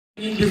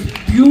In this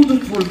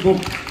beautiful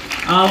book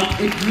out,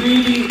 it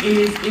really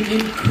is an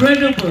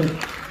incredible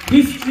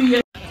history.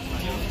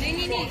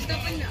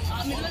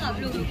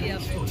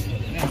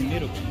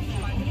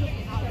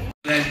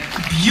 That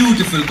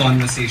beautiful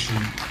conversation,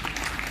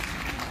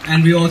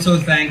 and we also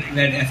thank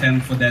Red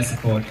FM for their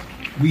support.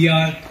 We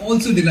are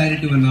also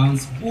delighted to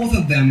announce both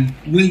of them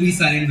will be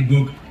signing the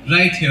book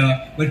right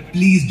here, but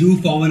please do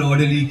form an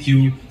orderly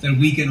queue so that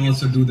we can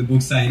also do the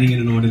book signing in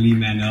an orderly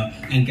manner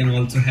and can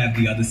also have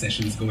the other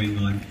sessions going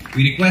on.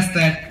 We request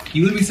that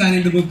he will be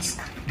signing the books,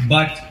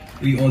 but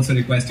we also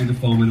request you to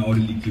form an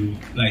orderly queue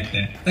right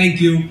there.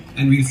 Thank you,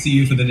 and we'll see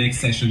you for the next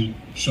session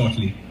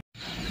shortly.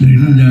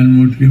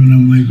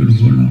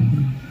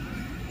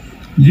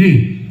 जी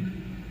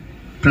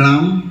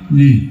प्रणाम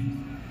जी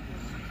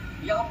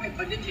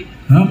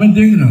हाँ मैं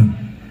देख रहा हूँ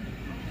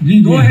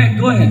जी Go ahead,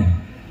 go ahead.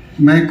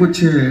 मैं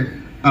कुछ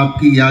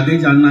आपकी यादें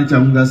जानना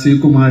चाहूंगा शिव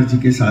कुमार जी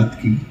के साथ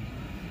की.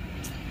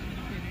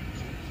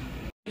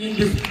 In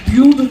this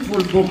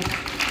beautiful book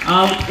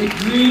out, it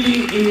really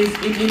is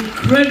an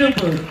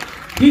incredible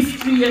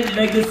history and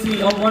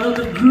legacy of one of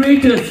the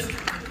greatest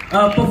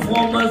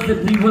performers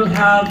that we will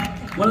have,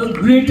 one of the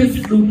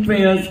greatest flute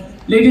players.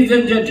 Ladies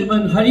and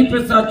gentlemen, Hari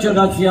Prasad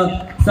Chaurasia,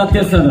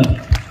 Satya Sara.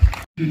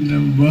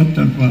 बहुत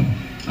तरफा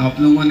आप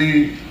लोगों ने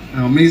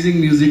amazing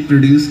music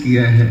produce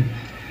किया है.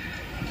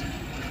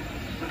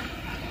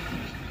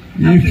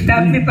 आप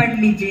किताब में पढ़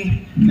लीजिए.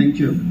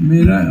 Thank you.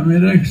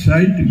 मेरा एक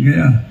साइट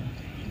गया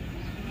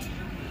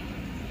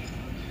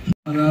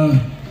और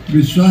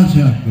विश्वास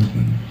है आपके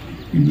ऊपर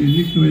कि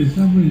म्यूजिक तो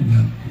ऐसा बज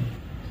जाती है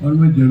और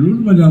मैं जरूर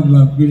बजाऊंगा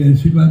आपके लिए.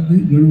 ऐसी बात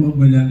नहीं, जरूर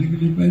बजाने के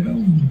लिए पैदा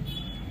हूँ,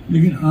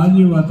 लेकिन आज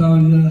ये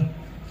वातावरण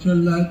चल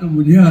रहा है तो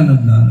मुझे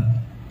आनंद आ रहा है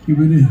कि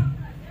मेरे.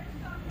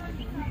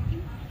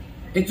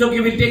 It's okay,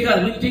 we'll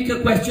take a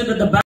question at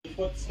the back.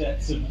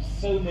 Footsteps of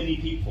so many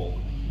people,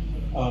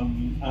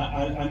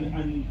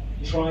 and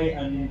try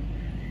and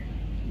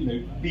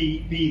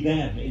be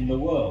them in the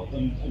world.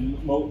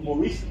 And more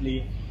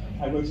recently,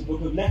 I wrote a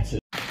book of letters.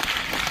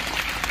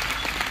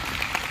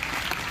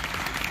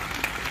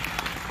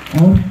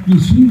 और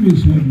किसी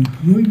विषय में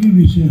कोई भी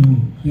विषय हो,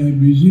 चाहे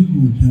music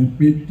हो, चाहे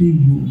पेंटिंग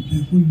हो,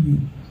 चाहे कुछ भी हो,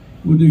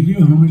 वो देखिए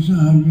हमेशा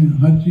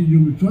हर चीज जो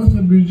थोड़ा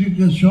सा म्यूजिक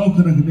का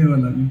शौक रखने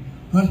वाला भी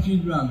हर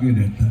चीज में आगे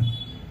रहता है.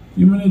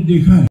 ये मैंने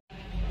देखा है.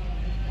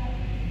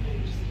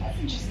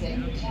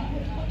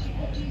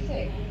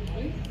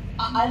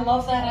 I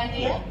love that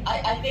idea.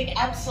 I think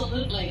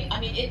absolutely. I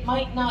mean, it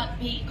might not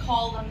be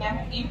called a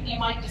memoir. You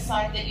might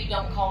decide that you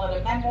don't call it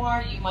a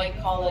memoir. You might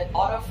call it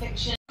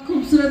autofiction.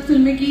 खूबसूरत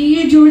film की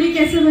ये जोड़ी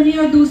कैसे बनी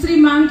और दूसरी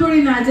मांग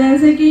थोड़ी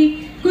नाजायज है कि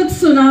कुछ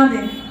सुना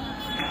दें.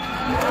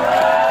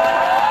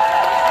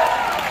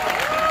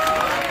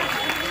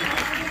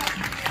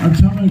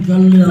 अच्छा मैं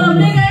कल ले आऊंगा.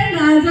 सबने कहे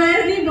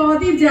नाजायज नहीं,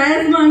 बहुत ही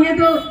जायज मांगे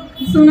तो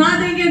सुना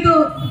देंगे तो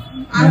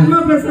आत्मा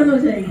प्रसन्न हो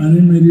जाएगी.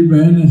 अरे मेरी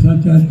बहन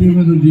ऐसा चाहती है,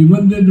 मैं तो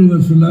जीवन दे दूंगा.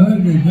 सुना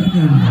कैसा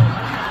करूँगा.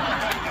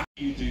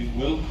 You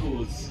will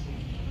cause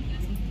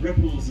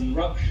ripples and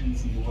ruptions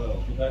in the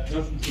world, but that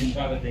doesn't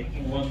invalidate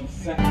for 1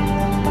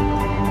 second.